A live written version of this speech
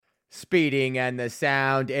Speeding, and the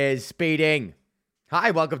sound is speeding.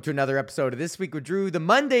 Hi, welcome to another episode of This Week with Drew, the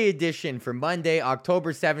Monday edition for Monday,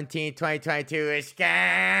 October 17th, 2022.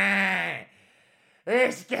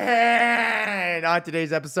 It's good. On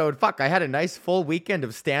today's episode, I had a nice full weekend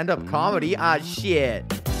of stand-up comedy. Shit.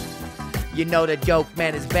 You know the joke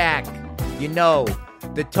man is back. You know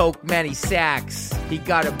the toke man he sacks. He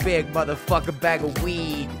got a big motherfucking bag of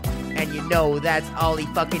weed. And you know that's all he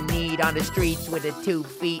fucking need on the streets with a 2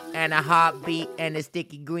 feet and a heartbeat and a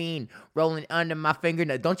sticky green rolling under my finger.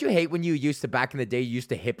 Now, don't you hate when you used to, back in the day, you used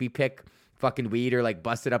to hippie pick fucking weed or like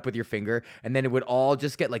bust it up with your finger and then it would all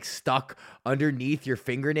just get like stuck underneath your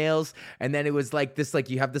fingernails, and then it was like this, like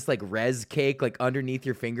you have this like res cake like underneath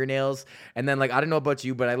your fingernails, and then like I don't know about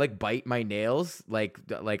you, but I like bite my nails, like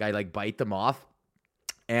I like bite them off.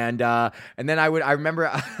 And then I remember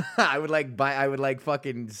I would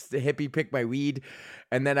fucking hippie pick my weed,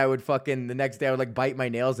 and then I would fucking, the next day I would like bite my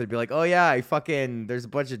nails and be like, oh yeah, there's a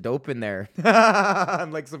bunch of dope in there.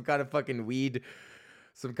 I'm like some kind of fucking weed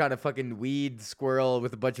squirrel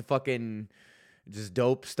with a bunch of fucking just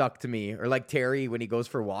dope stuck to me. Or like Terry when he goes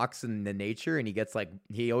for walks in the nature and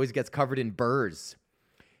he always gets covered in burrs.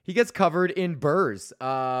 He gets covered in burrs.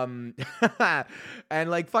 And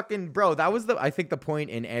like fucking bro, that was I think the point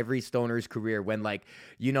in every stoner's career when like,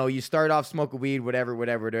 you know, you start off smoking weed,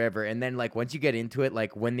 whatever. And then like once you get into it,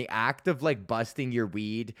 like when the act of like busting your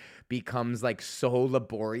weed becomes like so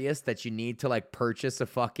laborious that you need to like purchase a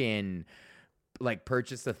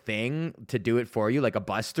thing to do it for you, like a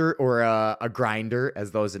buster or a grinder, as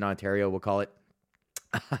those in Ontario will call it.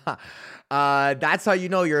 That's how you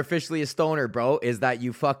know you're officially a stoner, bro, is that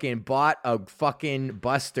you fucking bought a fucking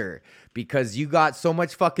buster because you got so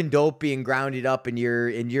much fucking dope being grounded up in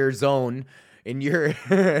your zone, in your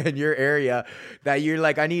in your area, that you're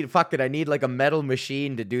like, I need like a metal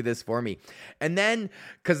machine to do this for me. And then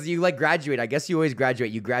because you like graduate, I guess you always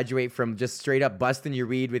graduate from just straight up busting your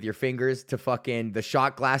weed with your fingers to fucking the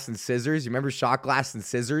shot glass and scissors. You remember shot glass and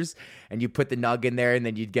scissors? And you put the nug in there and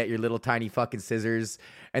then you'd get your little tiny fucking scissors,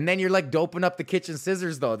 and then you're like doping up the kitchen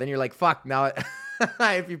scissors though. Then you're like, fuck, now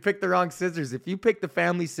if you pick the wrong scissors, if you pick the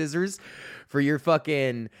family scissors for your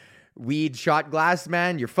fucking weed shot glass,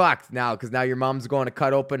 man, you're fucked now, because now your mom's going to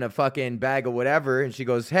cut open a fucking bag of whatever and she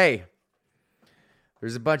goes, hey,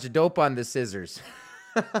 there's a bunch of dope on the scissors.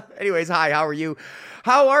 Anyways, hi, how are you?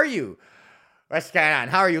 What's going on?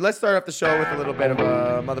 How are you? Let's start off the show with a little bit of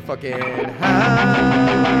a motherfucking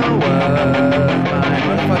how was my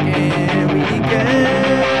motherfucking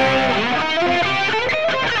weekend?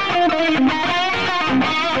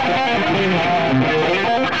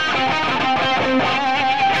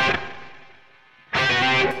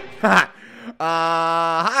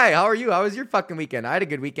 Hi, how are you? How was your fucking weekend? I had a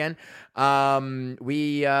good weekend. Well,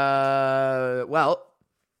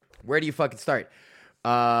 where do you fucking start?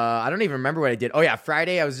 I don't even remember what I did. Oh yeah,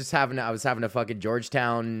 Friday I was having a fucking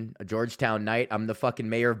Georgetown night. I'm the fucking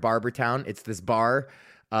mayor of Barbertown. It's this bar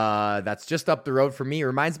that's just up the road from me. It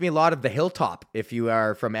reminds me a lot of the Hilltop. If you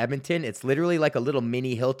are from Edmonton, it's literally like a little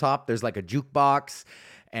mini Hilltop. There's like a jukebox.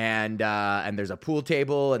 And there's a pool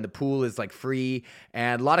table, and the pool is like free,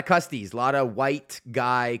 and a lot of custies, a lot of white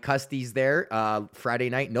guy custies there. Friday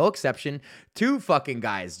night, no exception. 2 fucking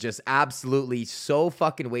guys just absolutely so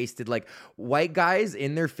fucking wasted, like white guys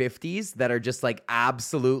in their 50s that are just like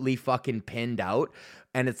absolutely fucking pinned out.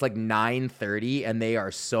 And it's like 9:30 and they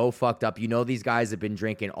are so fucked up. You know, these guys have been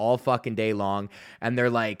drinking all fucking day long, and they're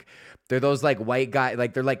those like white guys,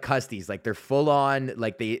 like they're like custies, like they're full on,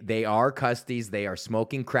 like they are custies, they are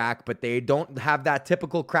smoking crack, but they don't have that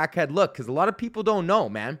typical crackhead look, because a lot of people don't know,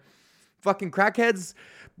 man. Fucking crackheads,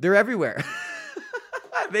 they're everywhere.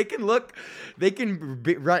 They can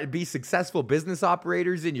be successful business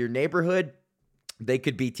operators in your neighborhood. They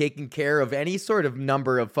could be taking care of any sort of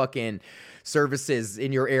number of fucking services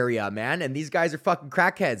in your area, man. And these guys are fucking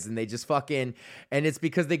crackheads, and they just fucking, and it's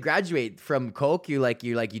because they graduate from coke. You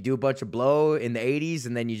do a bunch of blow in the 80s,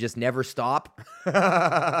 and then you just never stop.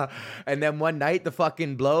 And then one night the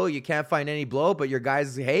fucking blow, you can't find any blow, but your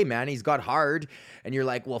guy's, hey man, he's got hard. And you're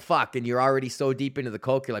like, well, fuck. And you're already so deep into the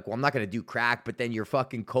coke. You're like, well, I'm not going to do crack. But then your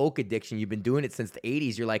fucking coke addiction, you've been doing it since the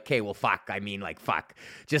 80s. You're like, okay, well, fuck. I mean, like, fuck.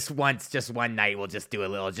 Just one night, we'll just do a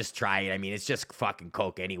little, just try it. I mean, it's just fucking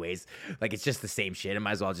coke anyways. Like, it's just the same shit. I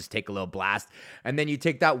might as well just take a little blast. And then you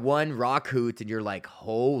take that one rock hoot and you're like,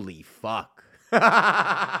 holy fuck.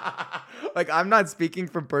 Like, I'm not speaking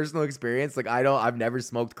from personal experience. Like, I've never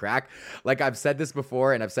smoked crack. Like, I've said this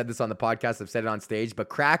before, and I've said this on the podcast. I've said it on stage, but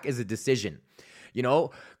crack is a decision. You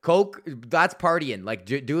know, coke, that's partying. Like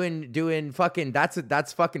doing fucking,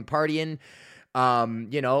 that's fucking partying.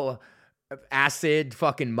 You know, acid,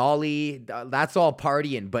 fucking Molly, that's all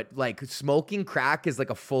partying. But like smoking crack is like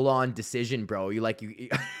a full on decision, bro. You like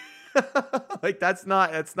that's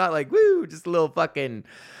not like woo, just a little fucking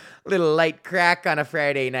little light crack on a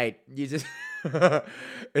Friday night. You just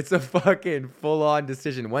it's a fucking full on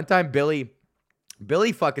decision. One time Billy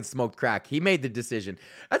fucking smoked crack. He made the decision.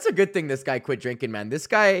 That's a good thing this guy quit drinking, man. This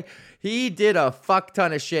guy, he did a fuck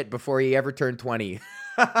ton of shit before he ever turned 20.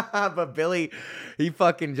 But Billy, he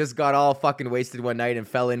fucking just got all fucking wasted one night and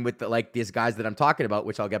fell in with these guys that I'm talking about,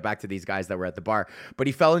 which I'll get back to these guys that were at the bar. But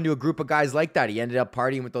he fell into a group of guys like that. He ended up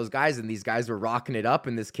partying with those guys, and these guys were rocking it up,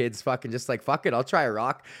 and this kid's fucking just like, fuck it, I'll try a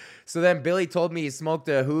rock. So then Billy told me he smoked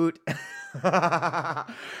a hoot.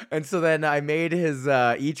 And so then I made his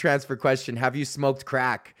e-transfer question, have you smoked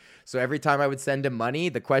crack? So every time I would send him money,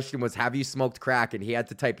 the question was, have you smoked crack? And he had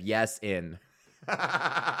to type yes in.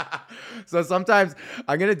 So sometimes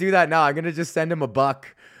I'm going to do that now. I'm going to just send him $1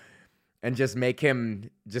 and just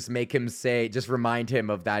remind him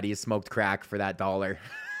of that he smoked crack for that $1.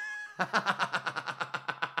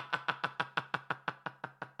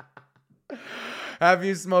 Have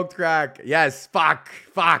you smoked crack? Yes. Fuck.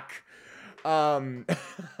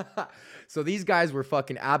 So these guys were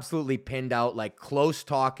fucking absolutely pinned out, like close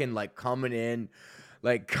talking, like coming in,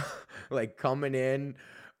 like coming in,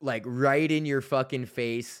 like right in your fucking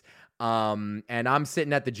face. And I'm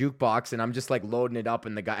sitting at the jukebox and I'm just like loading it up,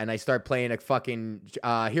 and I start playing a fucking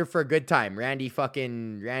Here for a Good Time, Randy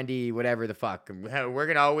whatever the fuck,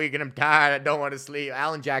 working all week and I'm tired, I don't want to sleep,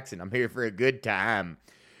 Alan Jackson, I'm here for a good time,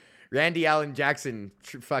 Randy Alan Jackson,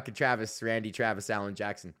 Randy Travis Alan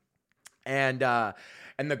Jackson. And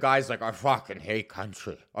the guy's like, I fucking hate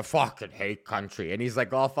country. And he's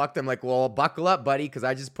like, oh, fuck. I'm like, well, buckle up, buddy, because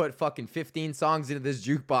I just put fucking 15 songs into this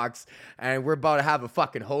jukebox, and we're about to have a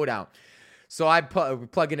fucking hoedown. So I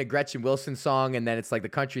plug in a Gretchen Wilson song, and then it's like the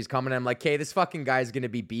country's coming, and I'm like, hey, this fucking guy's going to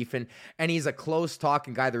be beefing. And he's a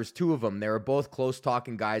close-talking guy. There's two of them. They were both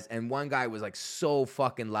close-talking guys, and one guy was like so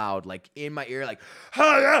fucking loud, like in my ear, like,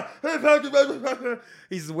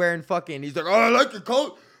 he's wearing fucking, he's like, oh, I like your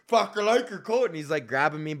coat. Fuck, I like your coat. And he's like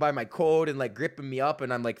grabbing me by my coat and like gripping me up,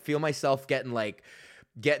 and I'm like feel myself getting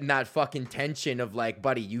that fucking tension of like,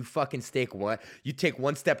 buddy, you fucking take one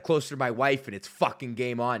step closer to my wife and it's fucking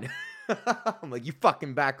game on. I'm like, you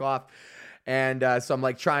fucking back off. And so I'm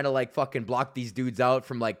like trying to like fucking block these dudes out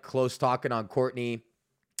from like close talking on Courtney.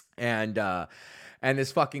 And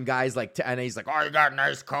this fucking guy's like, and he's like, oh, you got a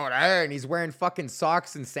nice coat, eh? And he's wearing fucking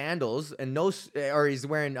socks and sandals, and he's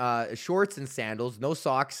wearing shorts and sandals, no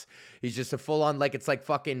socks. He's just a full on, like, it's like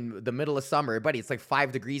fucking the middle of summer, buddy. It's like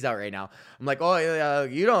 5 degrees out right now. I'm like, oh,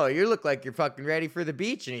 you look like you're fucking ready for the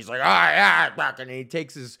beach. And he's like, oh, yeah, fucking. And he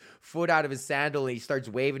takes his foot out of his sandal and he starts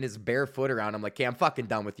waving his bare foot around. I'm like, okay, I'm fucking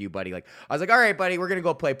done with you, buddy. Like, I was like, all right, buddy, we're gonna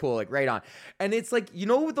go play pool, like, right on. And it's like, you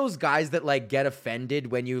know, those guys that like get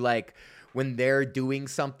offended when they're doing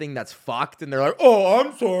something that's fucked, and they're like, oh,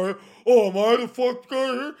 I'm sorry. Oh, am I the fucked guy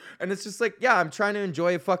here? And it's just like, yeah, I'm trying to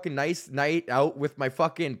enjoy a fucking nice night out with my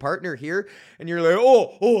fucking partner here. And you're like,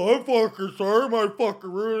 oh, I'm fucking sorry. My fucking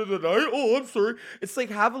ruined the night. Oh, I'm sorry. It's like,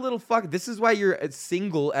 have a little fuck. This is why you're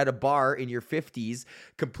single at a bar in your 50s,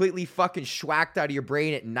 completely fucking schwacked out of your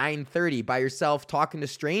brain at 9:30 by yourself talking to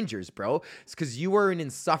strangers, bro. It's because you are an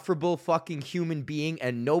insufferable fucking human being,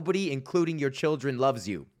 and nobody, including your children, loves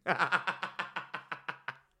you.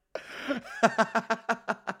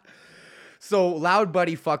 So Loud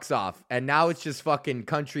Buddy fucks off, and now it's just fucking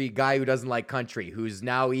country guy who doesn't like country, who's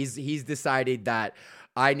now he's decided that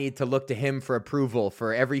I need to look to him for approval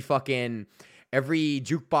for every jukebox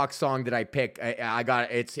song that I pick. I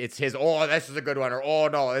got it's his, oh, this is a good one, or oh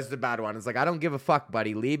no, this is a bad one. It's like, I don't give a fuck,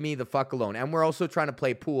 buddy. Leave me the fuck alone. And we're also trying to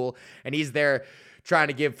play pool, and he's there trying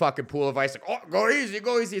to give fucking pool advice, like, oh, go easy.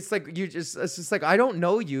 It's like, it's just like, I don't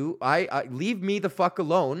know you. I leave me the fuck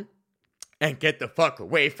alone and get the fuck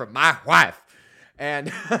away from my wife.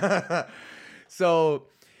 And so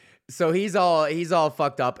he's all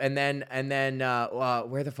fucked up. And then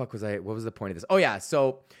where the fuck was I? What was the point of this? Oh yeah.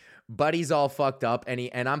 So Buddy's all fucked up,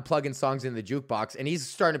 and I'm plugging songs in the jukebox, and he's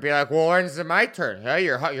starting to be like, well, when's it my turn? Hey,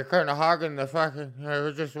 you're kind of hogging the fucking,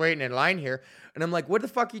 we're just waiting in line here. And I'm like, what the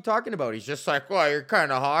fuck are you talking about? He's just like, well, you're kind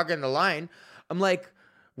of hogging the line. I'm like,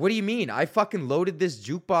 what do you mean? I fucking loaded this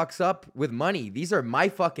jukebox up with money. These are my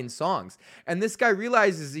fucking songs. And this guy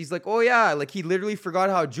realizes, he's like, oh yeah, like he literally forgot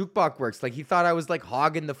how a jukebox works. Like he thought I was like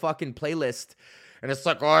hogging the fucking playlist. And it's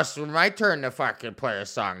like, oh, it's my turn to fucking play a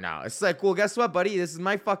song now. It's like, well, guess what, buddy? This is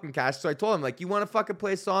my fucking cash. So I told him, like, you want to fucking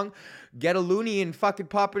play a song? Get a loony and fucking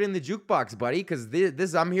pop it in the jukebox, buddy, because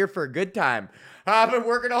this I'm here for a good time. I've been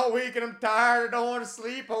working all week and I'm tired. I don't want to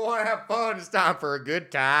sleep. I want to have fun. It's time for a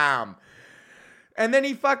good time. And then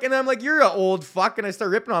I'm like, you're an old fuck. And I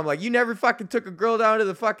start ripping on him. Like, you never fucking took a girl down to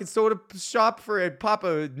the fucking soda shop for a pop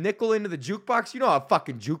a nickel into the jukebox. You know how a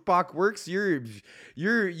fucking jukebox works.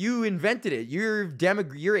 You invented it.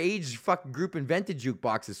 Your age fucking group invented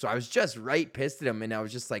jukeboxes. So I was just right pissed at him. And I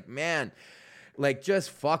was just like, man, like,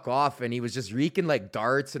 just fuck off. And he was just reeking like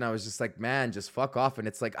darts. And I was just like, man, just fuck off. And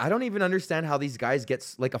it's like, I don't even understand how these guys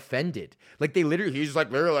get like offended. Like, he's like,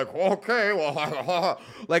 they're like, okay, well,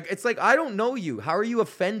 like, it's like, I don't know you. How are you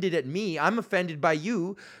offended at me? I'm offended by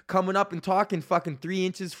you coming up and talking fucking 3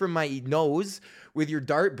 inches from my nose with your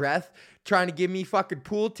dart breath, trying to give me fucking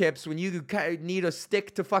pool tips when you need a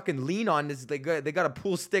stick to fucking lean on. This, they got a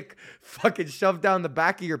pool stick fucking shoved down the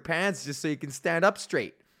back of your pants just so you can stand up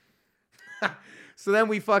straight. So then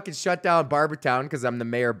we fucking shut down Barbertown because I'm the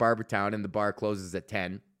mayor of Barbertown and the bar closes at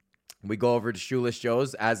 10. We go over to Shoeless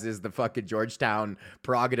Joe's, as is the fucking Georgetown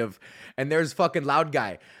prerogative. And there's fucking Loud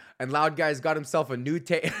Guy. And Loud Guy's got himself a new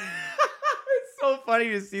It's so funny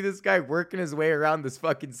to see this guy working his way around this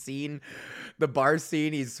fucking scene, the bar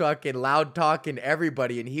scene. He's fucking loud talking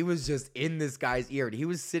everybody. And he was just in this guy's ear. And he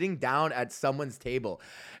was sitting down at someone's table.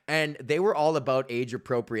 And they were all about age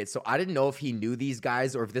appropriate. So I didn't know if he knew these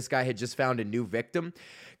guys or if this guy had just found a new victim,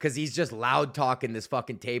 because he's just loud talking this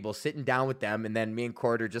fucking table, sitting down with them. And then me and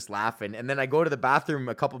Cord are just laughing. And then I go to the bathroom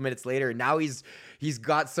a couple minutes later. And now he's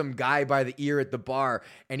got some guy by the ear at the bar.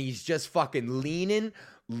 And he's just fucking leaning,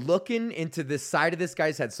 looking into the side of this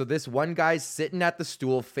guy's head. So this one guy's sitting at the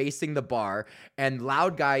stool facing the bar, and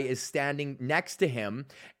Loud Guy is standing next to him.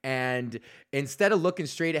 And instead of looking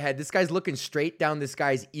straight ahead, this guy's looking straight down this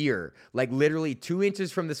guy's ear, like literally 2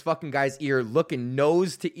 inches from this fucking guy's ear, looking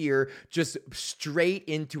nose to ear, just straight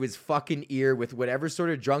into his fucking ear with whatever sort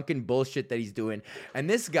of drunken bullshit that he's doing. And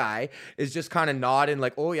this guy is just kind of nodding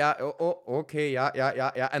like, oh yeah, oh okay,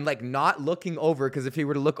 yeah. And like not looking over, because if he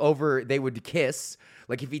were to look over, they would kiss.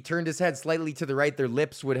 Like if he turned his head slightly to the right, their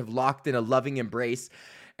lips would have locked in a loving embrace.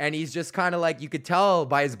 And he's just kind of like, you could tell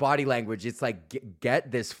by his body language, it's like,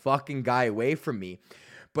 get this fucking guy away from me.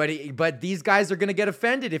 But these guys are going to get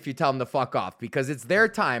offended if you tell them to fuck off because it's their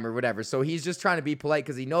time or whatever. So he's just trying to be polite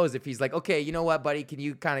because he knows if he's like, okay, you know what, buddy, can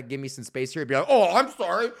you kind of give me some space here? He'd be like, oh, I'm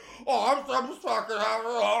sorry. Oh, I'm just talking.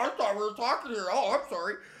 Oh, I thought we were talking here. Oh, I'm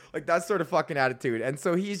sorry. Like that sort of fucking attitude. And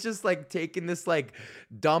so he's just like taking this like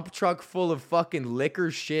dump truck full of fucking liquor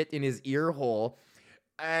shit in his ear hole.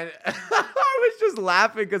 And I was just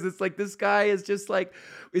laughing because it's like, this guy is just like,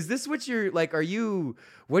 is this what you're like? Was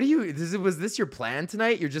this your plan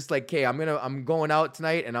tonight? You're just like, okay, I'm going out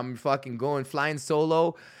tonight and I'm fucking going flying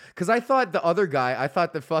solo. Cause I thought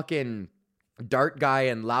the fucking Dart Guy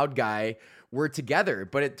and Loud Guy were together,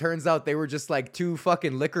 but it turns out they were just like two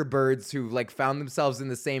fucking liquor birds who like found themselves in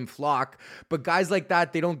the same flock. But guys like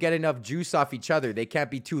that, they don't get enough juice off each other. They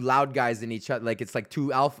can't be two loud guys in each other. Like it's like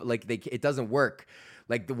two alpha, like it doesn't work.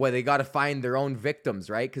 Like they got to find their own victims,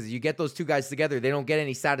 right? Because you get those two guys together, they don't get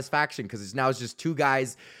any satisfaction because it's just two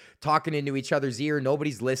guys talking into each other's ear.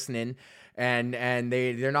 Nobody's listening. And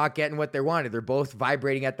they're not getting what they wanted. They're both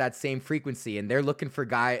vibrating at that same frequency, and they're looking for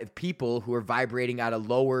people who are vibrating at a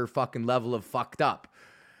lower fucking level of fucked up.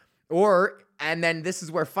 And then this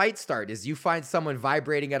is where fights start, is you find someone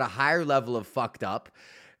vibrating at a higher level of fucked up,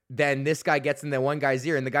 then this guy gets in the one guy's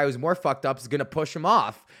ear, and the guy who's more fucked up is going to push him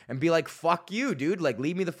off and be like, fuck you, dude. Like,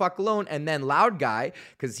 leave me the fuck alone. And then Loud Guy,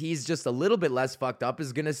 because he's just a little bit less fucked up,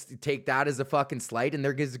 is going to take that as a fucking slight, and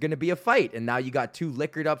there's going to be a fight. And now you got two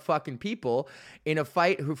liquored up fucking people in a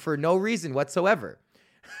fight who for no reason whatsoever.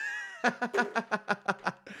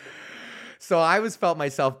 So I felt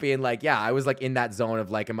myself being like, yeah, I was like in that zone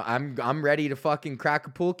of like, I'm ready to fucking crack a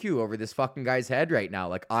pool cue over this fucking guy's head right now.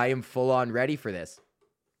 Like, I am full on ready for this.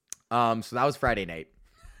 So that was Friday night.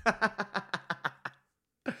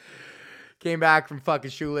 Came back from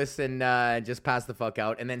fucking Shoeless and just passed the fuck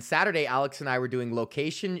out. And then Saturday, Alex and I were doing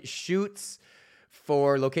location shots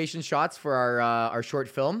for our short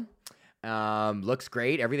film. Looks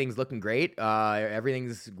great. Everything's looking great.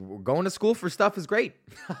 Everything's going to school for stuff is great.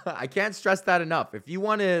 I can't stress that enough. If you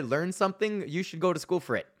want to learn something, you should go to school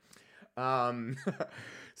for it.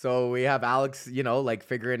 So we have Alex, like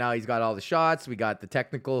figuring out, he's got all the shots. We got the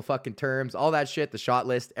technical fucking terms, all that shit, the shot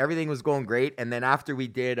list. Everything was going great. And then after we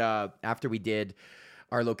did our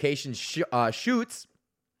location shoots,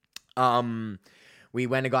 we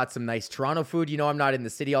went and got some nice Toronto food. I'm not in the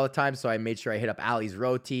city all the time, so I made sure I hit up Ali's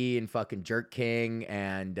Roti and fucking Jerk King.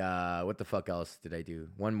 And what the fuck else did I do?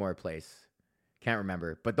 One more place. Can't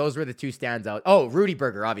remember. But those were the two standouts. Oh, Rudy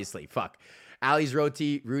Burger, obviously. Fuck. Ali's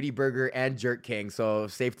Roti, Rudy Burger, and Jerk King. So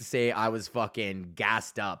safe to say I was fucking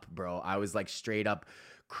gassed up, bro. I was like straight up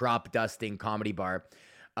crop dusting comedy bar.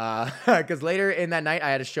 Because later in that night, I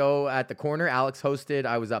had a show at the Corner. Alex hosted.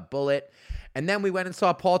 I was up Bullet. And then we went and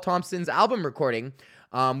saw Paul Thompson's album recording,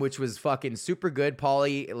 which was fucking super good.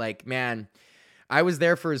 Paulie, like, man, I was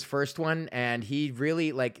there for his first one, and he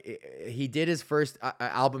really, like, he did his first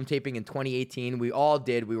album taping in 2018. We all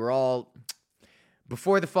did. We were all...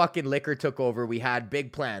 Before the fucking liquor took over, we had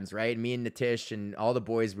big plans, right? Me and Nitish and all the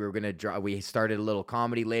boys, we were going to we started a little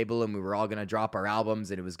comedy label, and we were all going to drop our albums,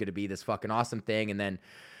 and it was going to be this fucking awesome thing. And then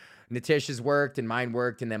Nitish's worked and mine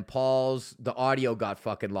worked, and then Paul's, the audio got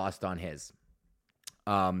fucking lost on his.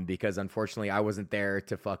 Because unfortunately I wasn't there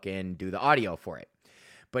to fucking do the audio for it.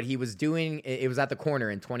 But he was doing, it was at the Corner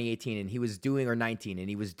in 2018, and he was doing, or 19, and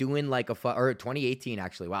he was doing like or 2018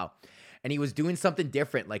 actually, wow. And he was doing something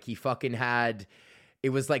different, like he fucking had... It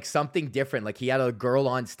was like something different. Like he had a girl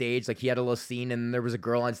on stage, like he had a little scene, and there was a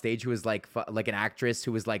girl on stage who was like an actress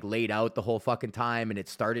who was like laid out the whole fucking time. And it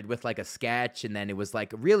started with like a sketch, and then it was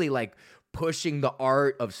like really like pushing the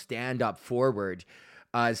art of stand up forward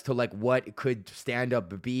as to like what could stand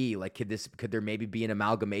up be. Like, could there maybe be an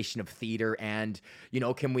amalgamation of theater and, you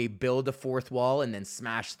know, can we build a fourth wall and then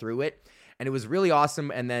smash through it? And it was really awesome.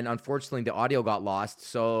 And then unfortunately the audio got lost.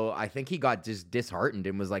 So I think he got just disheartened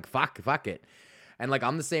and was like, fuck it. And, like,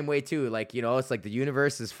 I'm the same way, too. Like, you know, it's like the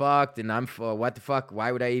universe is fucked, and I'm, what the fuck?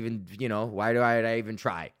 Why would I even, you know, why would I even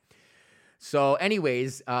try? So,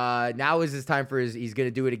 anyways, now is his time for he's going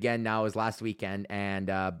to do it again now, his last weekend.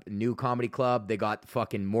 And new comedy club, they got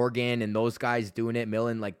fucking Morgan and those guys doing it.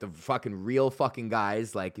 Millen, like, the fucking real fucking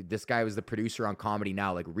guys. Like, this guy was the producer on Comedy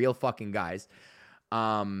Now, like, real fucking guys.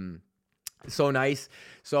 So nice.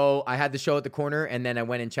 So I had the show at the Corner, and then I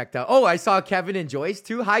went and checked out. Oh, I saw Kevin and Joyce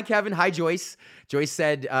too. Hi, Kevin. Hi, Joyce. Joyce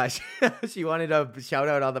said she wanted a shout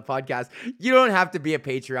out on the podcast. You don't have to be a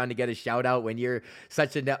Patreon to get a shout out when you're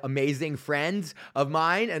such an amazing friend of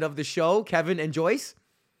mine and of the show, Kevin and Joyce.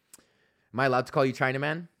 Am I allowed to call you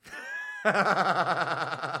Chinaman?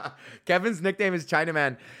 Kevin's nickname is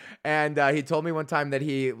Chinaman. And he told me one time that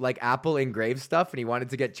he, like, Apple engraved stuff, and he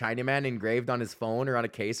wanted to get Chinaman engraved on his phone or on a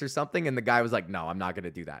case or something. And the guy was like, no, I'm not going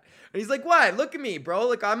to do that. And he's like, what? Look at me, bro.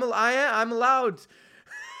 Like, I'm allowed.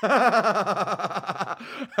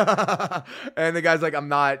 And the guy's like, I'm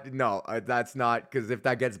not. No, that's not. Because if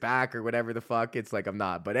that gets back or whatever the fuck, it's like, I'm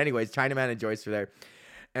not. But anyways, Chinaman and Joyce were there.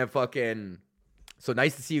 And fucking... So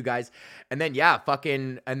nice to see you guys. And then, yeah,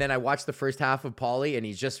 and then I watched the first half of Paulie, and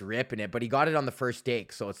he's just ripping it, but he got it on the first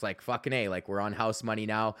take. So it's like, fucking A, like, we're on house money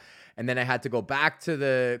now. And then I had to go back to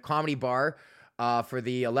the Comedy Bar for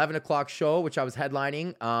the 11 o'clock show, which I was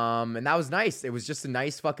headlining. And that was nice. It was just a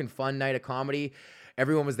nice fucking fun night of comedy.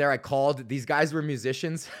 Everyone was there. I called. These guys were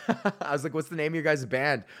musicians. I was like, what's the name of your guys'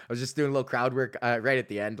 band? I was just doing a little crowd work right at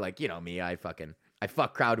the end. Like, you know me, I fuck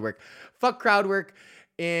crowd work. Fuck crowd work.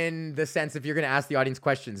 In the sense, if you're going to ask the audience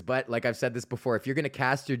questions, but like I've said this before, if you're going to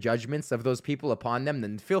cast your judgments of those people upon them,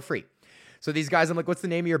 then feel free. So these guys, I'm like, what's the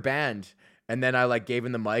name of your band? And then I like gave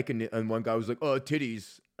him the mic, and one guy was like, oh,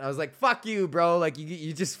 Titties. I was like, fuck you, bro. Like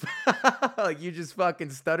you just, like you just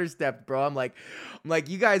fucking stutter stepped, bro. I'm like,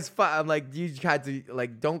 you guys, I'm like, you had to,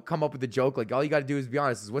 like, don't come up with a joke. Like, all you got to do is be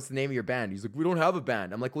honest. What's the name of your band? He's like, we don't have a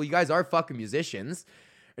band. I'm like, well, you guys are fucking musicians.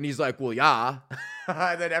 And he's like, well, yeah.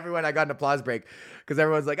 And then I got an applause break because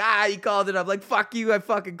everyone's like, you called it. I'm like, fuck you. I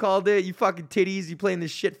fucking called it. You fucking titties. You playing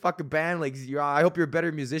this shit fucking band. Like, I hope you're a better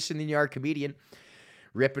musician than you are a comedian.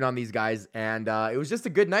 Ripping on these guys. And it was just a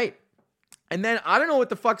good night. And then I don't know what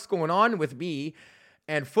the fuck's going on with me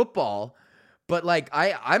and football, but like,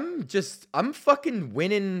 I'm fucking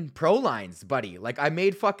winning pro lines, buddy. Like, I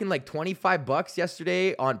made fucking like $25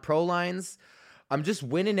 yesterday on pro lines. I'm just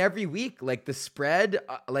winning every week. Like, the spread,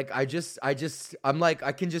 like, I'm like,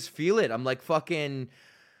 I can just feel it. I'm like, fucking,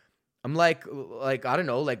 I'm like, I don't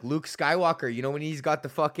know, like Luke Skywalker, you know, when he's got the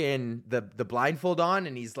fucking, the blindfold on,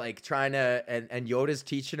 and he's like trying to, and Yoda's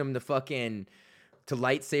teaching him to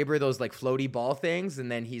lightsaber those like floaty ball things.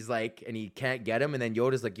 And then he's like, and he can't get him. And then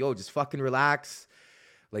Yoda's like, yo, just fucking relax.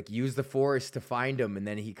 Like, use the force to find him. And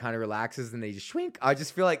then he kind of relaxes, and they just shrink. I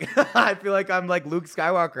just feel like, I feel like I'm like Luke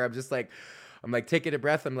Skywalker. I'm like taking a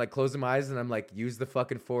breath. I'm like closing my eyes, and I'm like, use the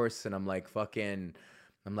fucking force. And I'm like,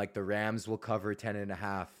 the Rams will cover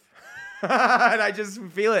 10.5. And I just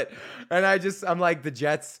feel it. And I'm like, the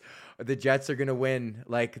Jets are going to win.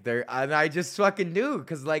 Like, and I just fucking knew.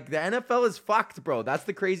 Cause like the NFL is fucked, bro. That's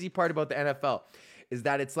the crazy part about the NFL. Is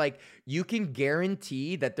that it's like, you can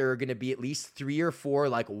guarantee that there are going to be at least 3 or 4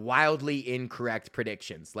 like wildly incorrect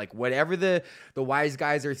predictions. Like, whatever the wise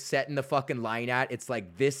guys are setting the fucking line at, it's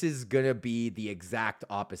like, this is going to be the exact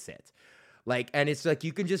opposite. Like, and it's like,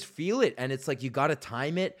 you can just feel it. And it's like, you got to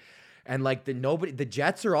time it. And like the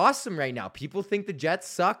Jets are awesome right now. People think the Jets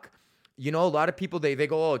suck. You know, a lot of people, they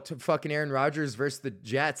go, oh, to fucking Aaron Rodgers versus the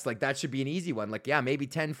Jets. Like, that should be an easy one. Like, yeah, maybe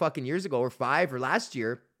 10 fucking years ago or 5 or last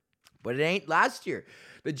year, but it ain't last year.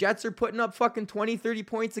 The Jets are putting up fucking 20, 30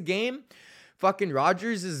 points a game. Fucking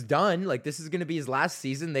Rodgers is done. Like, this is going to be his last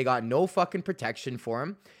season. They got no fucking protection for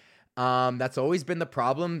him. That's always been the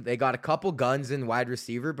problem. They got a couple guns in wide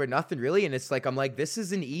receiver, but nothing really. And it's like, I'm like, this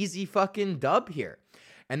is an easy fucking dub here.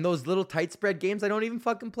 And those little tight spread games, I don't even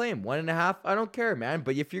fucking play them. 1.5, I don't care, man.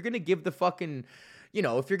 But if you're going to give the fucking, you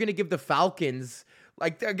know, if you're going to give the Falcons,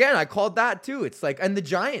 like, again, I called that too. It's like, and the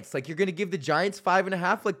Giants, like, you're going to give the Giants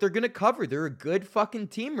 5.5, like, they're going to cover. They're a good fucking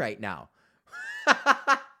team right now.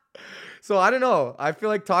 So I don't know. I feel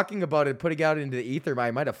like talking about it, putting out into the ether,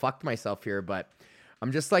 I might have fucked myself here, but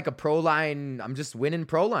I'm just like a pro line. I'm just winning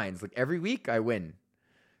pro lines. Like, every week I win.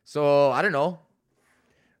 So I don't know.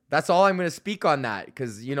 That's all I'm going to speak on that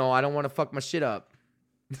because, you know, I don't want to fuck my shit up.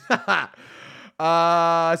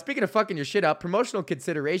 Speaking of fucking your shit up, promotional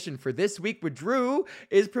consideration for this week with Drew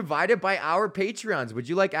is provided by our Patreons. Would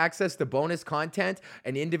you like access to bonus content,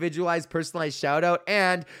 an individualized, personalized shout out,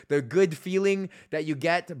 and the good feeling that you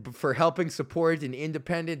get for helping support an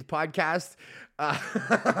independent podcast?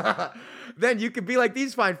 Then you could be like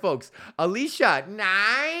these fine folks: Alicia,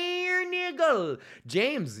 Niggle,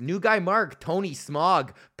 James, New Guy Mark, Tony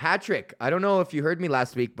Smog, Patrick. I don't know if you heard me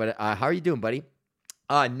last week, but how are you doing, buddy?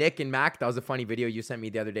 Nick and Mac, that was a funny video you sent me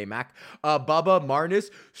the other day, Mac. Bubba, Marnus,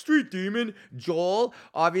 Street Demon, Joel,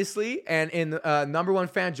 obviously, and in number 1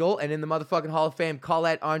 fan, Joel, and in the motherfucking Hall of Fame,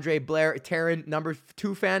 Colette, Andre, Blair, Taryn, number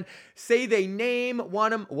 2 fan, say they name,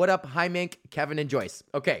 want 'em, what up, Hi Mink, Kevin, and Joyce.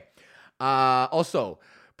 Okay. Also,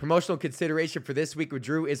 promotional consideration for this week with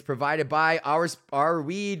Drew is provided by our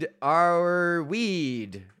weed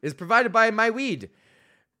is provided by my weed.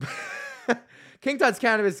 King Tut's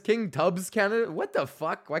Cannabis, King Tubbs Canada. What the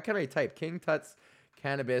fuck? Why can't I type King Tut's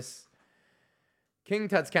Cannabis?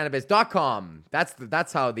 KingTutsCannabis.com.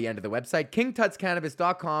 That's how the end of the website.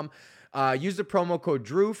 KingTutsCannabis.com. Use the promo code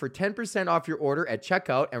Drew for 10% off your order at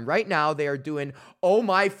checkout. And right now they are doing, oh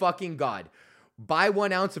my fucking God, buy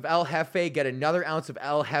 1 ounce of El Jefe, get another ounce of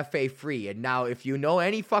El Jefe free. And now, if you know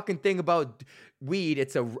any fucking thing about weed,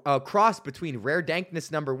 it's a cross between Rare Dankness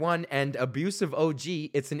number 1 and Abusive OG.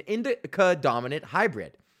 It's an indica dominant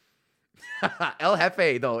hybrid. El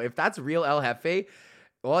Jefe, though, if that's real El Jefe,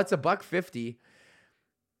 well, it's $1.50.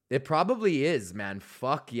 It probably is, man.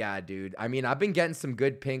 Fuck yeah, dude. I mean, I've been getting some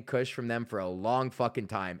good pink kush from them for a long fucking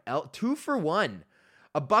time. 2 for 1,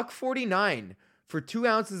 $1.49. for 2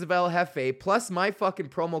 ounces of El Jefe plus my fucking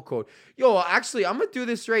promo code. Yo, actually, I'm going to do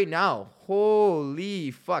this right now.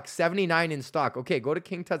 Holy fuck. 79 in stock. Okay, go to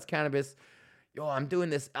King Tut's Cannabis. Yo, I'm doing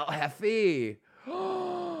this El Jefe.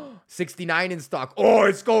 69 in stock. Oh,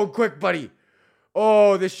 it's going quick, buddy.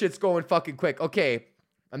 Oh, this shit's going fucking quick. Okay,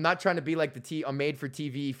 I'm not trying to be like a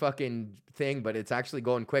made-for-TV fucking thing, but it's actually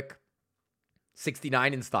going quick.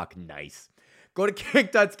 69 in stock. Nice. Go to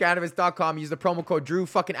KingTutsCannabis.com. Use the promo code Drew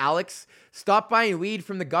fucking Alex. Stop buying weed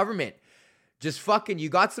from the government. Just fucking, you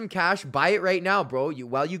got some cash, buy it right now, bro.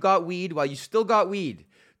 While you still got weed.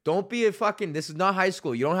 Don't be a fucking, this is not high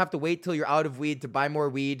school. You don't have to wait till you're out of weed to buy more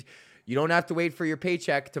weed. You don't have to wait for your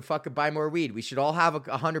paycheck to fucking buy more weed. We should all have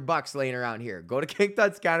 $100 laying around here. Go to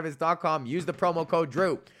KingTutsCannabis.com. Use the promo code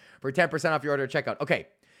Drew for 10% off your order at checkout. Okay.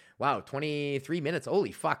 Wow, 23 minutes.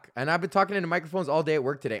 Holy fuck. And I've been talking into microphones all day at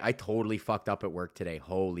work today. I totally fucked up at work today.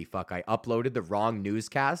 Holy fuck. I uploaded the wrong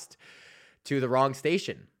newscast to the wrong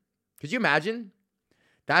station. Could you imagine?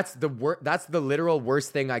 That's the literal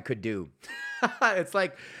worst thing I could do. It's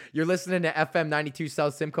like you're listening to FM 92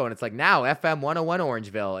 South Simcoe and it's like now FM 101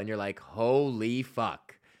 Orangeville. And you're like, holy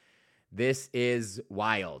fuck. This is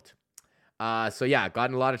wild. So yeah,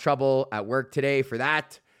 got in a lot of trouble at work today for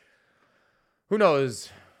that. Who knows?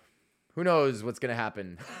 Who knows what's going to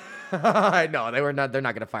happen? No, they're not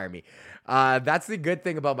going to fire me. That's the good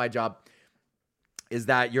thing about my job is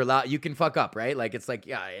that you can fuck up, right? Like, it's like,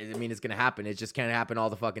 yeah, I mean, it's going to happen. It just can't happen all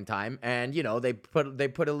the fucking time. And, you know, they put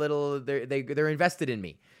a little, they're invested in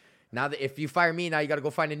me. Now that if you fire me, now you got to go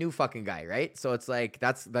find a new fucking guy, right? So it's like,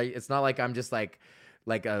 it's not like I'm just like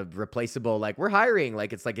a replaceable, like we're hiring.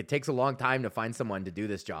 Like, it's like, it takes a long time to find someone to do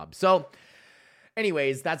this job. So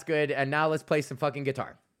anyways, that's good. And now let's play some fucking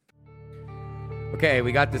guitar. Okay,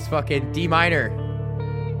 we got this fucking D minor.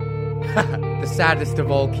 The saddest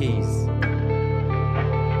of all keys.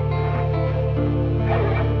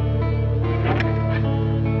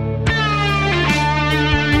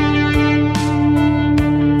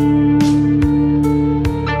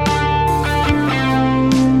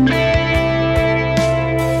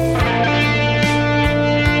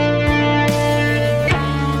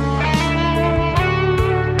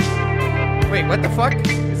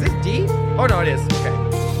 Is this D? Oh no, it is. Okay.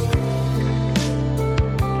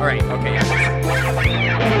 All right. Okay.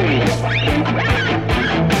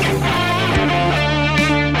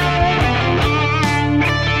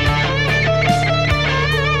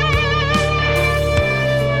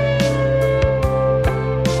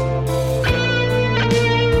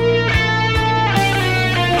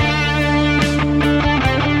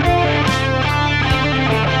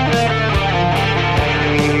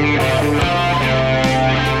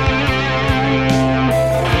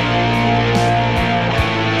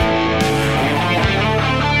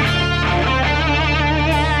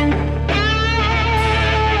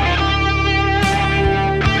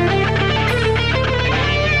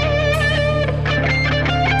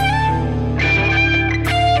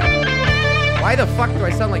 Why the fuck do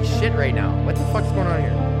I sound like shit right now? What the fuck's going on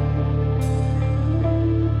here?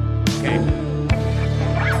 Okay.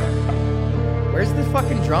 Where's the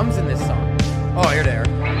fucking drums in this song? Oh, here they are.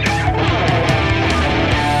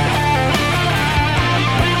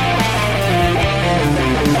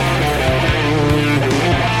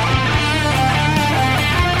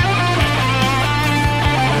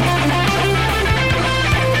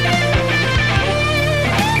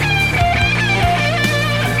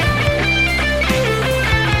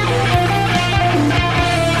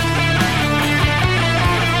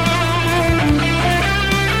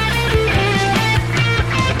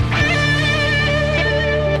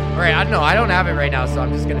 Alright, I don't know. I don't have it right now, so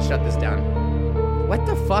I'm just gonna shut this down. What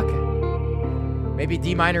the fuck? Maybe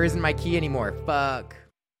D minor isn't my key anymore. Fuck.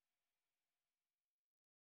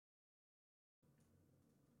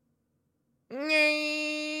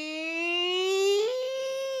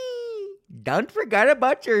 Don't forget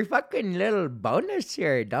about your fucking little bonus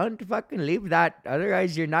here. Don't fucking leave that.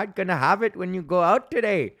 Otherwise, you're not gonna have it when you go out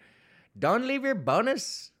today. Don't leave your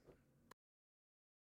bonus.